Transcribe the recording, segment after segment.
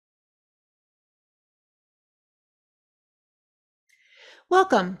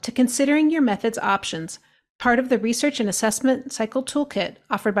Welcome to Considering Your Methods Options, part of the Research and Assessment Cycle Toolkit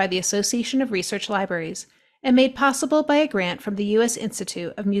offered by the Association of Research Libraries and made possible by a grant from the U.S.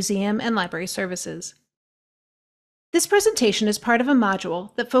 Institute of Museum and Library Services. This presentation is part of a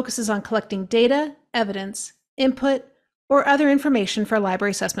module that focuses on collecting data, evidence, input, or other information for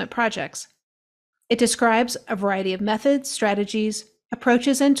library assessment projects. It describes a variety of methods, strategies,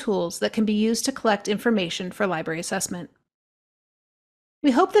 approaches, and tools that can be used to collect information for library assessment. We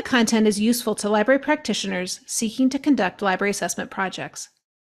hope the content is useful to library practitioners seeking to conduct library assessment projects.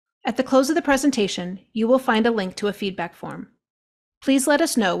 At the close of the presentation, you will find a link to a feedback form. Please let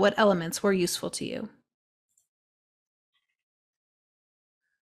us know what elements were useful to you.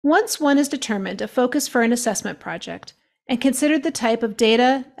 Once one has determined a focus for an assessment project and considered the type of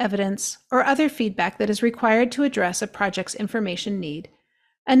data, evidence, or other feedback that is required to address a project's information need,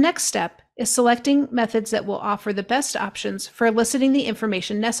 a next step is selecting methods that will offer the best options for eliciting the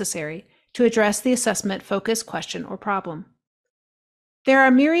information necessary to address the assessment focus, question, or problem. There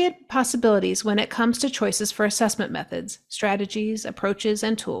are myriad possibilities when it comes to choices for assessment methods, strategies, approaches,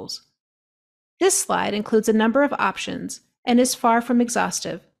 and tools. This slide includes a number of options and is far from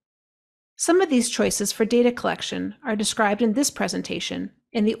exhaustive. Some of these choices for data collection are described in this presentation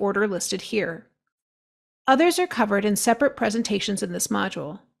in the order listed here. Others are covered in separate presentations in this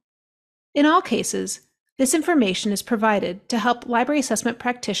module. In all cases, this information is provided to help library assessment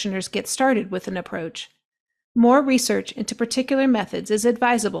practitioners get started with an approach. More research into particular methods is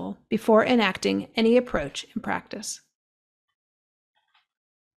advisable before enacting any approach in practice.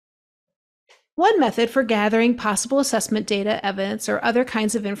 One method for gathering possible assessment data, evidence, or other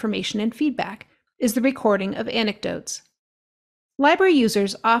kinds of information and feedback is the recording of anecdotes. Library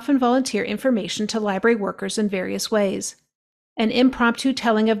users often volunteer information to library workers in various ways. An impromptu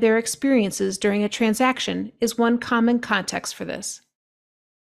telling of their experiences during a transaction is one common context for this.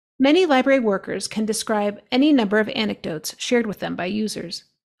 Many library workers can describe any number of anecdotes shared with them by users.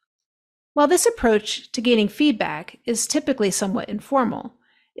 While this approach to gaining feedback is typically somewhat informal,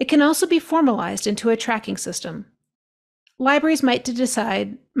 it can also be formalized into a tracking system. Libraries might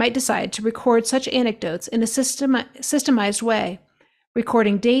decide to record such anecdotes in a systemized way,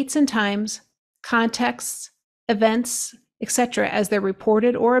 recording dates and times, contexts, events, etc. as they're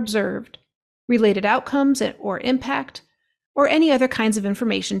reported or observed, related outcomes or impact, or any other kinds of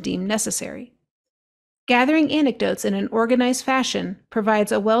information deemed necessary. Gathering anecdotes in an organized fashion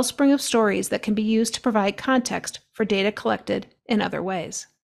provides a wellspring of stories that can be used to provide context for data collected in other ways.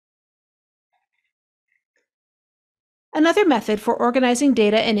 Another method for organizing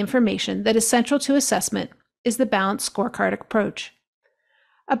data and information that is central to assessment is the balanced scorecard approach.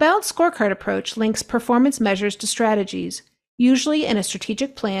 A balanced scorecard approach links performance measures to strategies, usually in a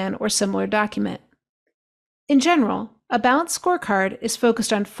strategic plan or similar document. In general, a balanced scorecard is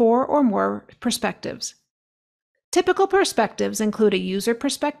focused on 4 or more perspectives. Typical perspectives include a user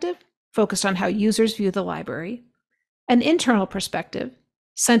perspective, focused on how users view the library, an internal perspective,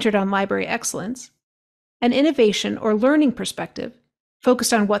 centered on library excellence, an innovation or learning perspective,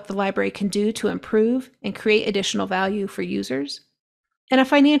 focused on what the library can do to improve and create additional value for users, and a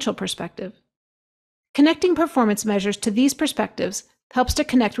financial perspective. Connecting performance measures to these perspectives helps to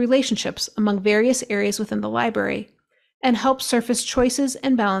connect relationships among various areas within the library and helps surface choices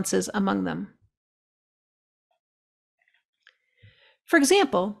and balances among them. For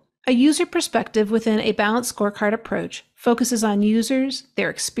example, a user perspective within a balanced scorecard approach focuses on users, their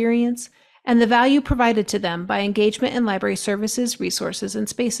experience, and the value provided to them by engagement in library services, resources, and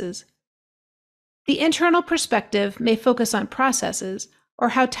spaces. The internal perspective may focus on processes or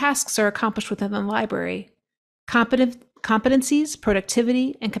how tasks are accomplished within the library, competencies,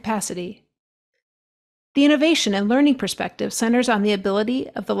 productivity, and capacity. The innovation and learning perspective centers on the ability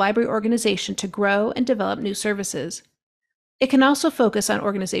of the library organization to grow and develop new services. It can also focus on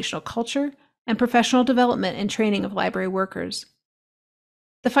organizational culture and professional development and training of library workers.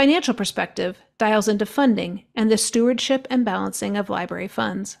 The financial perspective dials into funding and the stewardship and balancing of library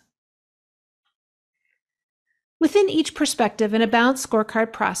funds. Within each perspective in a balanced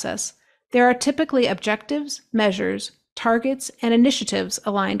scorecard process, there are typically objectives, measures, targets, and initiatives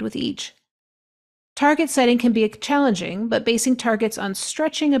aligned with each. Target setting can be challenging, but basing targets on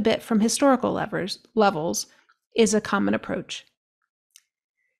stretching a bit from historical levels is a common approach.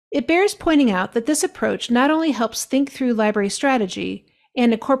 It bears pointing out that this approach not only helps think through library strategy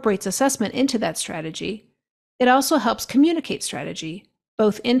and incorporates assessment into that strategy, it also helps communicate strategy,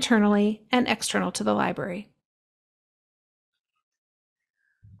 both internally and external to the library.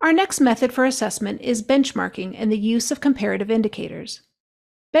 Our next method for assessment is benchmarking and the use of comparative indicators.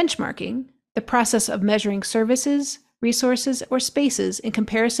 Benchmarking, the process of measuring services, resources, or spaces in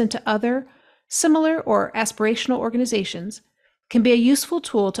comparison to other similar or aspirational organizations can be a useful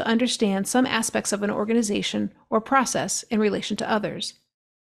tool to understand some aspects of an organization or process in relation to others.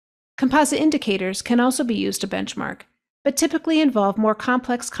 Composite indicators can also be used to benchmark, but typically involve more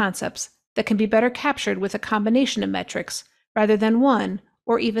complex concepts that can be better captured with a combination of metrics rather than one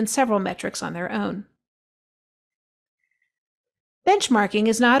or even several metrics on their own. Benchmarking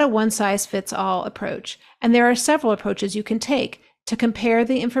is not a one-size-fits-all approach, and there are several approaches you can take to compare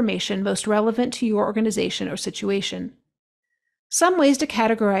the information most relevant to your organization or situation. Some ways to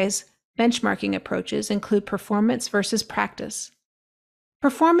categorize benchmarking approaches include performance versus practice.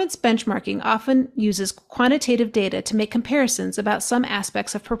 Performance benchmarking often uses quantitative data to make comparisons about some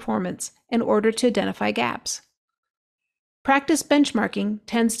aspects of performance in order to identify gaps. Practice benchmarking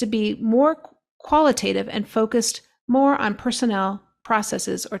tends to be more qualitative and focused more on personnel,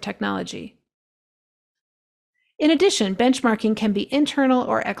 processes, or technology. In addition, benchmarking can be internal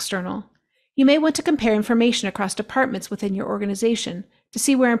or external. You may want to compare information across departments within your organization to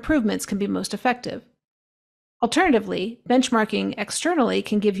see where improvements can be most effective. Alternatively, benchmarking externally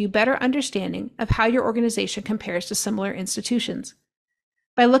can give you better understanding of how your organization compares to similar institutions.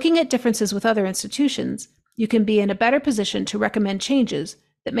 By looking at differences with other institutions, you can be in a better position to recommend changes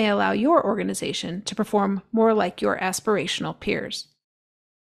that may allow your organization to perform more like your aspirational peers.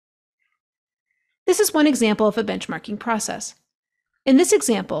 This is one example of a benchmarking process. In this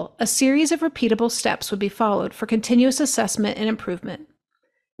example, a series of repeatable steps would be followed for continuous assessment and improvement.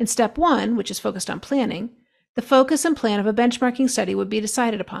 In step 1, which is focused on planning, the focus and plan of a benchmarking study would be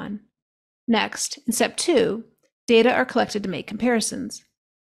decided upon. Next, in step 2, data are collected to make comparisons.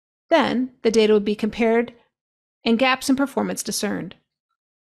 Then, the data would be compared and gaps in performance discerned.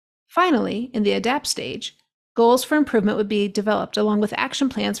 Finally, in the adapt stage, goals for improvement would be developed along with action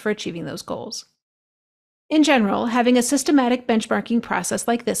plans for achieving those goals. In general, having a systematic benchmarking process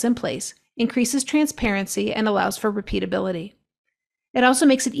like this in place increases transparency and allows for repeatability. It also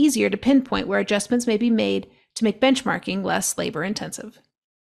makes it easier to pinpoint where adjustments may be made to make benchmarking less labor-intensive.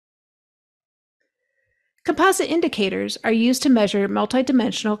 Composite indicators are used to measure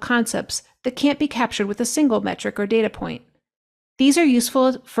multidimensional concepts that can't be captured with a single metric or data point. These are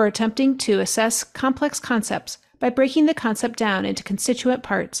useful for attempting to assess complex concepts by breaking the concept down into constituent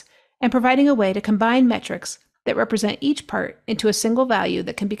parts and providing a way to combine metrics that represent each part into a single value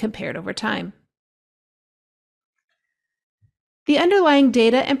that can be compared over time. The underlying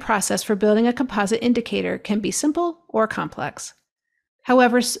data and process for building a composite indicator can be simple or complex.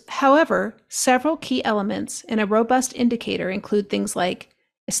 However, several key elements in a robust indicator include things like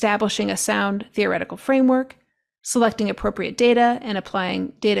establishing a sound theoretical framework, selecting appropriate data and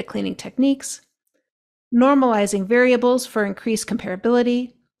applying data cleaning techniques, normalizing variables for increased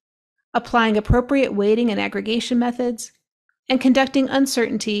comparability, applying appropriate weighting and aggregation methods, and conducting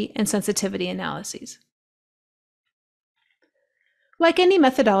uncertainty and sensitivity analyses. Like any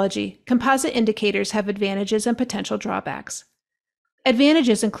methodology, composite indicators have advantages and potential drawbacks.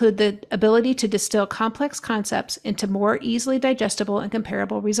 Advantages include the ability to distill complex concepts into more easily digestible and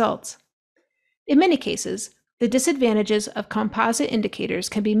comparable results. In many cases, the disadvantages of composite indicators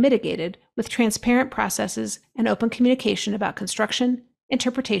can be mitigated with transparent processes and open communication about construction,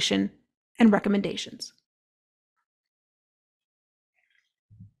 interpretation, and recommendations.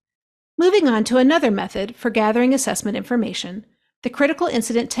 Moving on to another method for gathering assessment information, the critical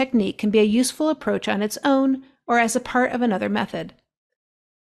incident technique can be a useful approach on its own or as a part of another method.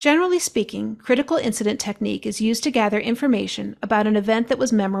 Generally speaking, critical incident technique is used to gather information about an event that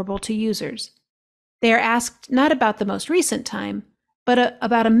was memorable to users. They are asked not about the most recent time, but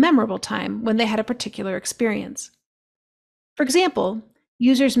about a memorable time when they had a particular experience. For example,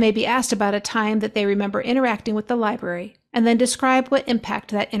 users may be asked about a time that they remember interacting with the library and then describe what impact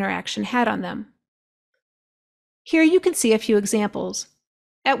that interaction had on them. Here you can see a few examples.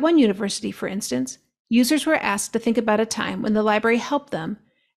 At one university, for instance, users were asked to think about a time when the library helped them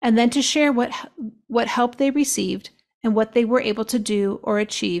and then to share what help they received and what they were able to do or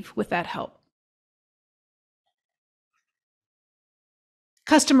achieve with that help.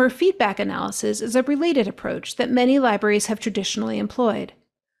 Customer feedback analysis is a related approach that many libraries have traditionally employed.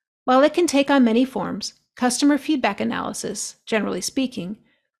 While it can take on many forms, customer feedback analysis, generally speaking,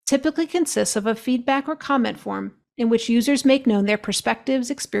 typically consists of a feedback or comment form in which users make known their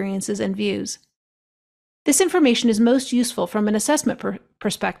perspectives, experiences, and views. This information is most useful from an assessment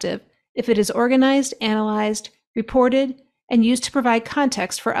perspective if it is organized, analyzed, reported, and used to provide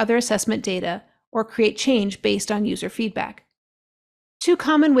context for other assessment data or create change based on user feedback. Two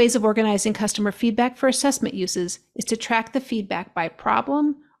common ways of organizing customer feedback for assessment uses is to track the feedback by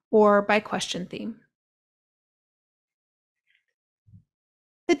problem or by question theme.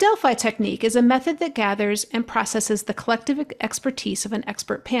 The Delphi technique is a method that gathers and processes the collective expertise of an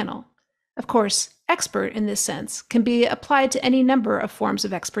expert panel. Of course, expert in this sense can be applied to any number of forms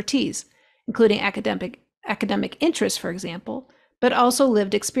of expertise, including academic interest, for example, but also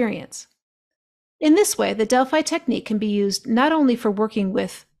lived experience. In this way, the Delphi technique can be used not only for working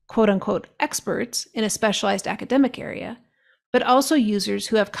with quote-unquote experts in a specialized academic area, but also users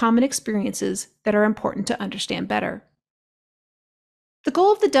who have common experiences that are important to understand better. The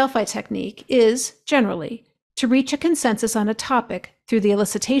goal of the Delphi technique is, generally, to reach a consensus on a topic through the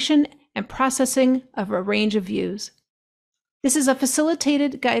elicitation and processing of a range of views. This is a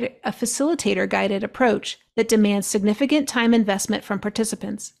facilitator-guided approach that demands significant time investment from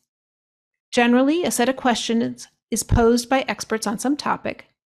participants. Generally, a set of questions is posed to experts on some topic.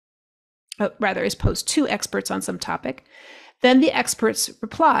 Then the experts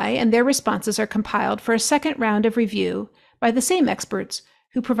reply, and their responses are compiled for a second round of review by the same experts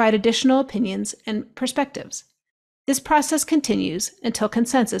who provide additional opinions and perspectives. This process continues until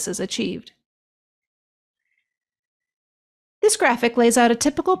consensus is achieved. This graphic lays out a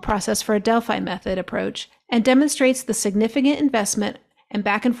typical process for a Delphi method approach and demonstrates the significant investment and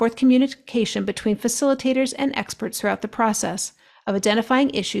back-and-forth communication between facilitators and experts throughout the process of identifying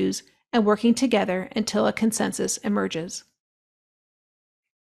issues and working together until a consensus emerges.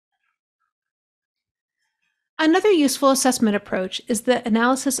 Another useful assessment approach is the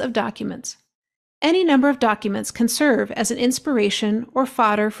analysis of documents. Any number of documents can serve as an inspiration or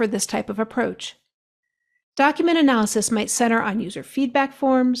fodder for this type of approach. Document analysis might center on user feedback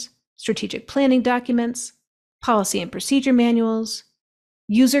forms, strategic planning documents, policy and procedure manuals,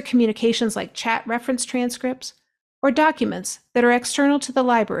 user communications like chat reference transcripts, or documents that are external to the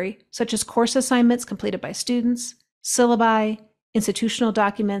library, such as course assignments completed by students, syllabi, institutional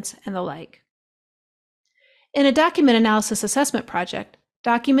documents, and the like. In a document analysis assessment project,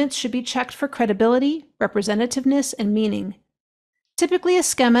 documents should be checked for credibility, representativeness, and meaning. Typically, a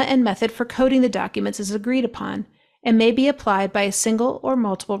schema and method for coding the documents is agreed upon and may be applied by a single or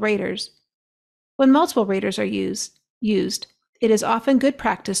multiple raters. When multiple raters are used, it is often good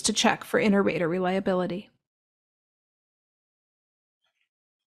practice to check for inter-rater reliability.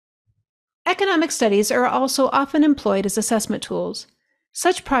 Economic studies are also often employed as assessment tools.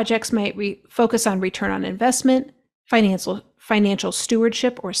 Such projects might focus on return on investment, financial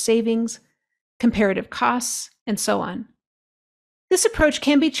stewardship or savings, comparative costs, and so on. This approach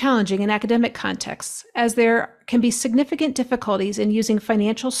can be challenging in academic contexts, as there can be significant difficulties in using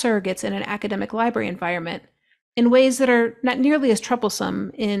financial surrogates in an academic library environment in ways that are not nearly as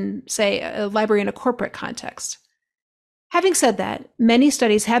troublesome in, say, a library in a corporate context. Having said that, many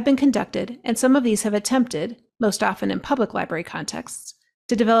studies have been conducted, and some of these have attempted, most often in public library contexts,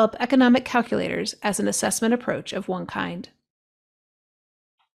 to develop economic calculators as an assessment approach of one kind.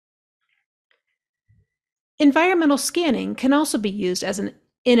 Environmental scanning can also be used in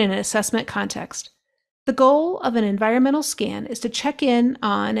an assessment context. The goal of an environmental scan is to check in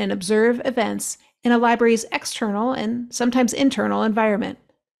on and observe events in a library's external and sometimes internal environment.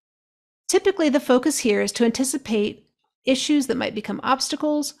 Typically, the focus here is to anticipate issues that might become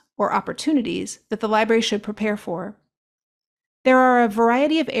obstacles or opportunities that the library should prepare for. There are a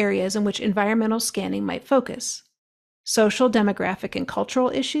variety of areas in which environmental scanning might focus: social, demographic, and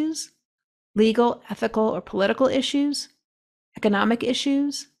cultural issues, legal, ethical, or political issues, economic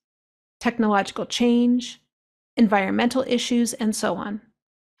issues, technological change, environmental issues, and so on.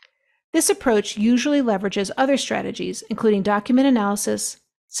 This approach usually leverages other strategies, including document analysis,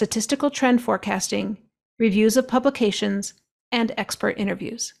 statistical trend forecasting, reviews of publications, and expert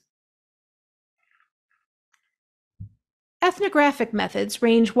interviews. Ethnographic methods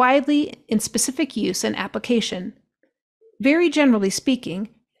range widely in specific use and application. Very generally speaking,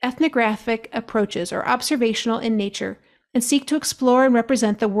 ethnographic approaches are observational in nature and seek to explore and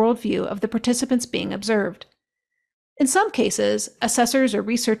represent the worldview of the participants being observed. In some cases, assessors or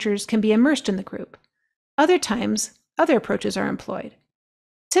researchers can be immersed in the group. Other times, other approaches are employed.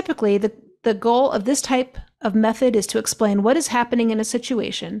 Typically, the goal of this type of method is to explain what is happening in a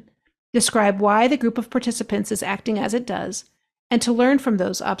situation, describe why the group of participants is acting as it does, and to learn from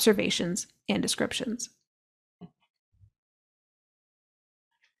those observations and descriptions.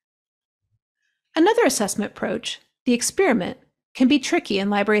 Another assessment approach, the experiment, can be tricky in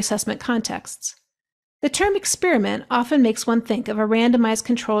library assessment contexts. The term experiment often makes one think of a randomized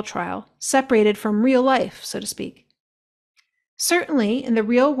control trial, separated from real life, so to speak. Certainly, in the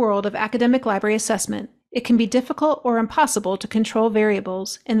real world of academic library assessment, it can be difficult or impossible to control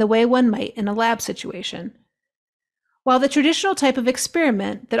variables in the way one might in a lab situation. While the traditional type of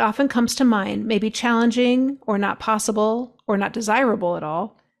experiment that often comes to mind may be challenging or not possible or not desirable at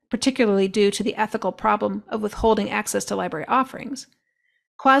all, particularly due to the ethical problem of withholding access to library offerings,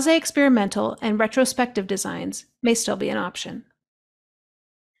 quasi-experimental and retrospective designs may still be an option.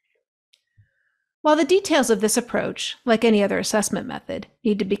 While the details of this approach, like any other assessment method,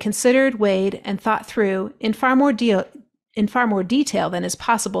 need to be considered, weighed, and thought through in far more detail than is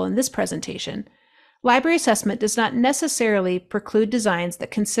possible in this presentation, library assessment does not necessarily preclude designs that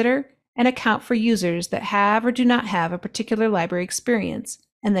consider and account for users that have or do not have a particular library experience,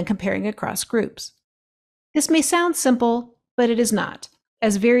 and then comparing across groups. This may sound simple, but it is not,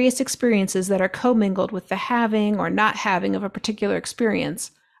 as various experiences that are commingled with the having or not having of a particular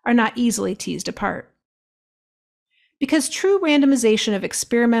experience are not easily teased apart. Because true randomization of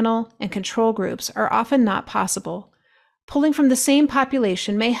experimental and control groups are often not possible, pulling from the same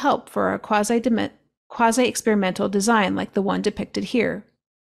population may help for a quasi-experimental design like the one depicted here.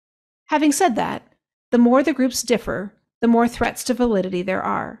 Having said that, the more the groups differ, the more threats to validity there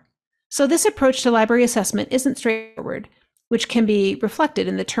are. So this approach to library assessment isn't straightforward, which can be reflected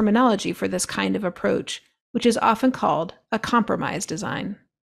in the terminology for this kind of approach, which is often called a compromise design.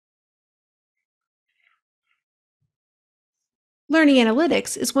 Learning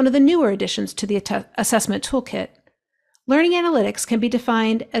analytics is one of the newer additions to the Assessment Toolkit. Learning analytics can be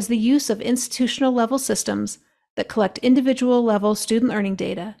defined as the use of institutional-level systems that collect individual-level student learning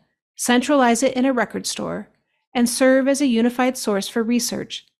data, centralize it in a record store, and serve as a unified source for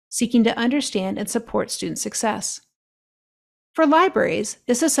research seeking to understand and support student success. For libraries,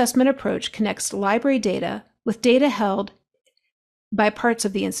 this assessment approach connects library data with data held by parts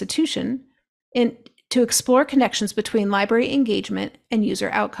of the institution to explore connections between library engagement and user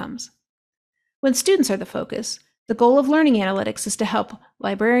outcomes. When students are the focus, the goal of learning analytics is to help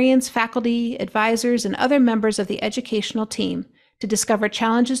librarians, faculty, advisors, and other members of the educational team to discover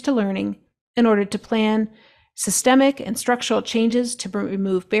challenges to learning in order to plan systemic and structural changes to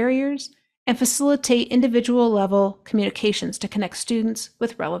remove barriers and facilitate individual-level communications to connect students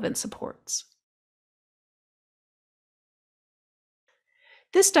with relevant supports.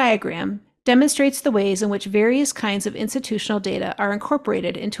 This diagram demonstrates the ways in which various kinds of institutional data are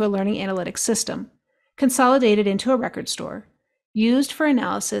incorporated into a learning analytics system, consolidated into a record store, used for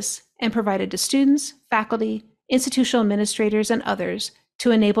analysis, and provided to students, faculty, institutional administrators, and others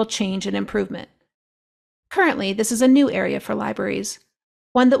to enable change and improvement. Currently, this is a new area for libraries,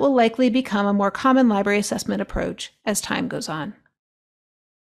 one that will likely become a more common library assessment approach as time goes on.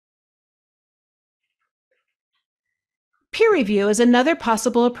 Peer review is another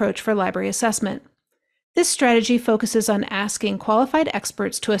possible approach for library assessment. This strategy focuses on asking qualified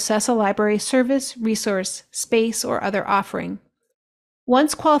experts to assess a library service, resource, space, or other offering.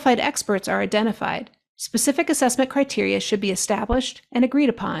 Once qualified experts are identified, specific assessment criteria should be established and agreed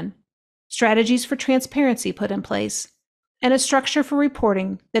upon, strategies for transparency put in place, and a structure for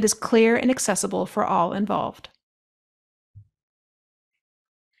reporting that is clear and accessible for all involved.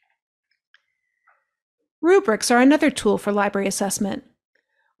 Rubrics are another tool for library assessment.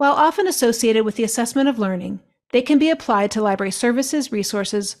 While often associated with the assessment of learning, they can be applied to library services,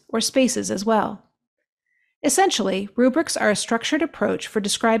 resources, or spaces as well. Essentially, rubrics are a structured approach for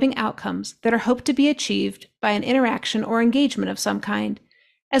describing outcomes that are hoped to be achieved by an interaction or engagement of some kind,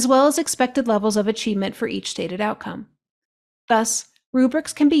 as well as expected levels of achievement for each stated outcome. Thus,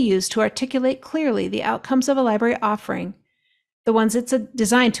 rubrics can be used to articulate clearly the outcomes of a library offering, the ones it's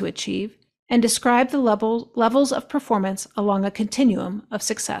designed to achieve, and describe the levels of performance along a continuum of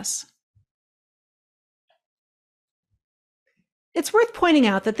success. It's worth pointing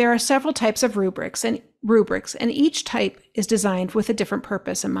out that there are several types of rubrics, and each type is designed with a different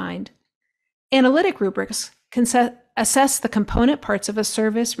purpose in mind. Analytic rubrics can assess the component parts of a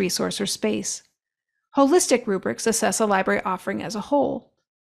service, resource, or space. Holistic rubrics assess a library offering as a whole.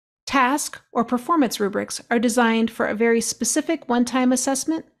 Task or performance rubrics are designed for a very specific one-time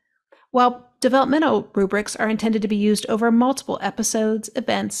assessment, while developmental rubrics are intended to be used over multiple episodes,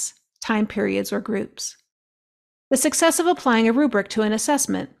 events, time periods, or groups. The success of applying a rubric to an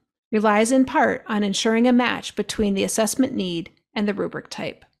assessment relies in part on ensuring a match between the assessment need and the rubric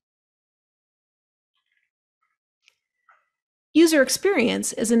type. User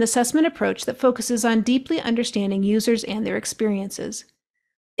experience is an assessment approach that focuses on deeply understanding users and their experiences.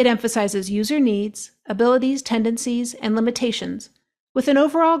 It emphasizes user needs, abilities, tendencies, and limitations, with an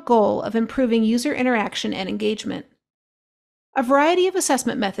overall goal of improving user interaction and engagement. A variety of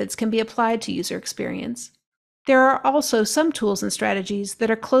assessment methods can be applied to user experience. There are also some tools and strategies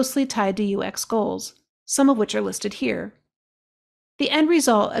that are closely tied to UX goals, some of which are listed here. The end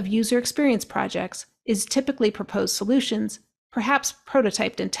result of user experience projects is typically proposed solutions, perhaps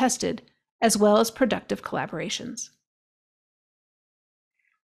prototyped and tested, as well as productive collaborations.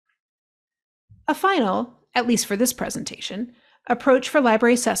 A final, at least for this presentation, approach for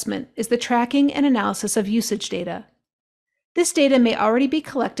library assessment is the tracking and analysis of usage data. This data may already be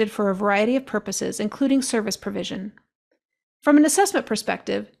collected for a variety of purposes, including service provision. From an assessment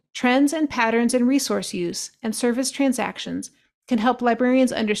perspective, trends and patterns in resource use and service transactions can help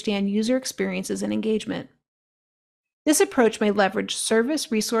librarians understand user experiences and engagement. This approach may leverage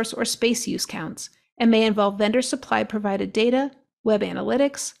service, resource, or space use counts and may involve vendor-supplied provided data, web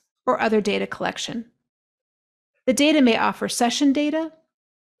analytics, or other data collection. The data may offer session data,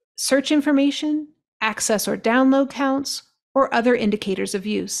 search information, access or download counts, or other indicators of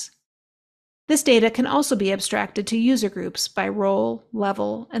use. This data can also be abstracted to user groups by role,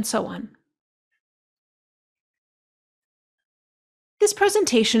 level, and so on. This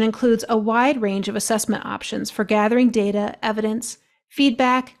presentation includes a wide range of assessment options for gathering data, evidence,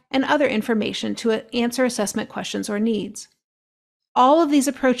 feedback, and other information to answer assessment questions or needs. All of these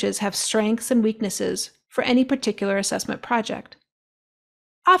approaches have strengths and weaknesses for any particular assessment project.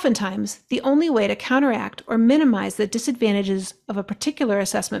 Oftentimes, the only way to counteract or minimize the disadvantages of a particular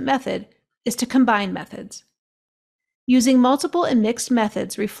assessment method is to combine methods. Using multiple and mixed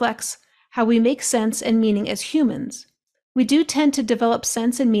methods reflects how we make sense and meaning as humans. We do tend to develop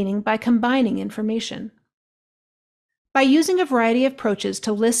sense and meaning by combining information. By using a variety of approaches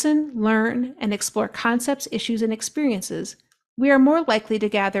to listen, learn, and explore concepts, issues, and experiences, we are more likely to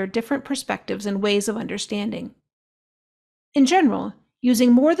gather different perspectives and ways of understanding. In general,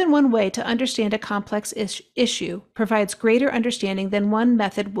 using more than one way to understand a complex issue provides greater understanding than one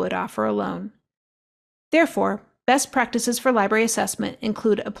method would offer alone. Therefore, best practices for library assessment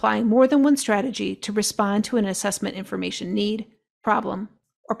include applying more than one strategy to respond to an assessment information need, problem,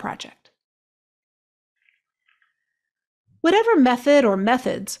 or project. Whatever method or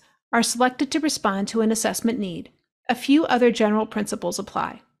methods are selected to respond to an assessment need, a few other general principles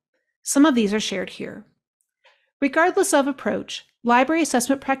apply. Some of these are shared here. Regardless of approach, library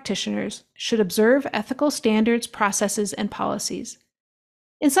assessment practitioners should observe ethical standards, processes, and policies.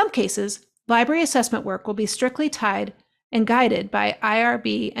 In some cases, library assessment work will be strictly tied and guided by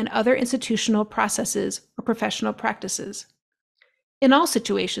IRB and other institutional processes or professional practices. In all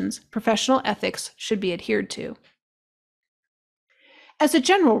situations, professional ethics should be adhered to. As a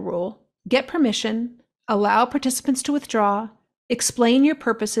general rule, get permission, allow participants to withdraw, explain your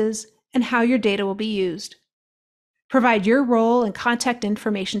purposes and how your data will be used. Provide your role and contact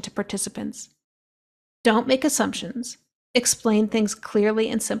information to participants. Don't make assumptions. Explain things clearly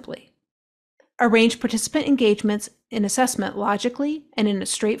and simply. Arrange participant engagements in assessment logically and in a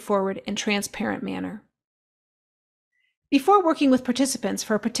straightforward and transparent manner. Before working with participants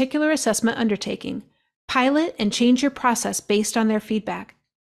for a particular assessment undertaking, pilot and change your process based on their feedback.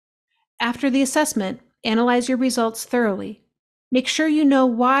 After the assessment, analyze your results thoroughly. Make sure you know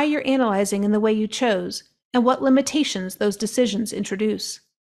why you're analyzing in the way you chose and what limitations those decisions introduce.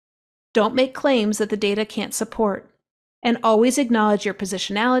 Don't make claims that the data can't support, and always acknowledge your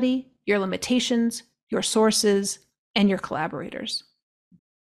positionality, your limitations, your sources, and your collaborators.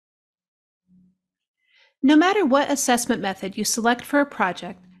 No matter what assessment method you select for a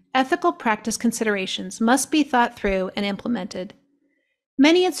project, ethical practice considerations must be thought through and implemented.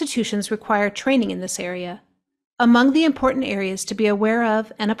 Many institutions require training in this area. Among the important areas to be aware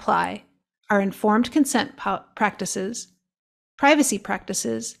of and apply are informed consent practices, privacy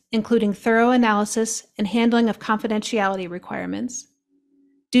practices, including thorough analysis and handling of confidentiality requirements,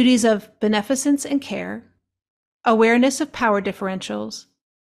 duties of beneficence and care, awareness of power differentials,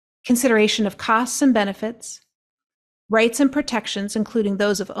 consideration of costs and benefits, rights and protections, including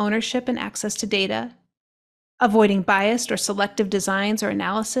those of ownership and access to data, avoiding biased or selective designs or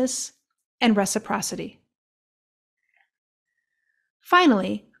analysis, and reciprocity.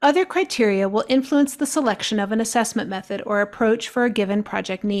 Finally, other criteria will influence the selection of an assessment method or approach for a given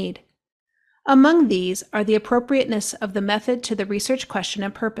project need. Among these are the appropriateness of the method to the research question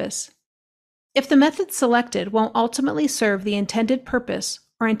and purpose. If the method selected won't ultimately serve the intended purpose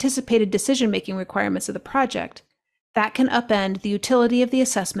or anticipated decision-making requirements of the project, that can upend the utility of the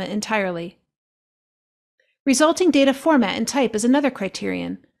assessment entirely. Resulting data format and type is another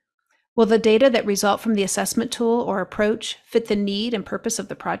criterion. Will the data that result from the assessment tool or approach fit the need and purpose of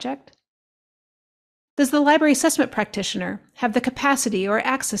the project? Does the library assessment practitioner have the capacity or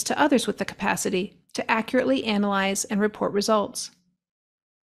access to others with the capacity to accurately analyze and report results?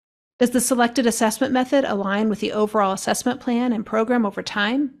 Does the selected assessment method align with the overall assessment plan and program over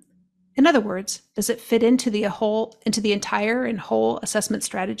time? In other words, does it fit into the entire and whole assessment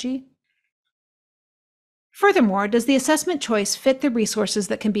strategy? Furthermore, does the assessment choice fit the resources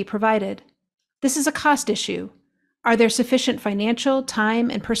that can be provided? This is a cost issue. Are there sufficient financial,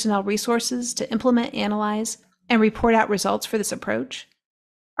 time, and personnel resources to implement, analyze, and report out results for this approach?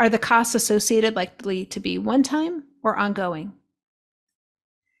 Are the costs associated likely to be one-time or ongoing?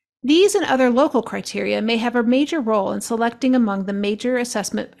 These and other local criteria may have a major role in selecting among the major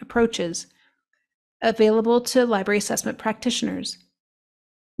assessment approaches available to library assessment practitioners.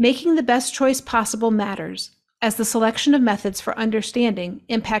 Making the best choice possible matters, as the selection of methods for understanding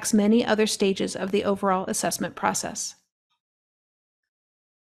impacts many other stages of the overall assessment process.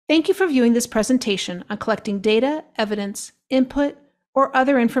 Thank you for viewing this presentation on collecting data, evidence, input, or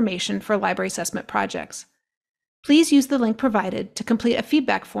other information for library assessment projects. Please use the link provided to complete a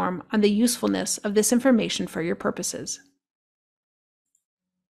feedback form on the usefulness of this information for your purposes.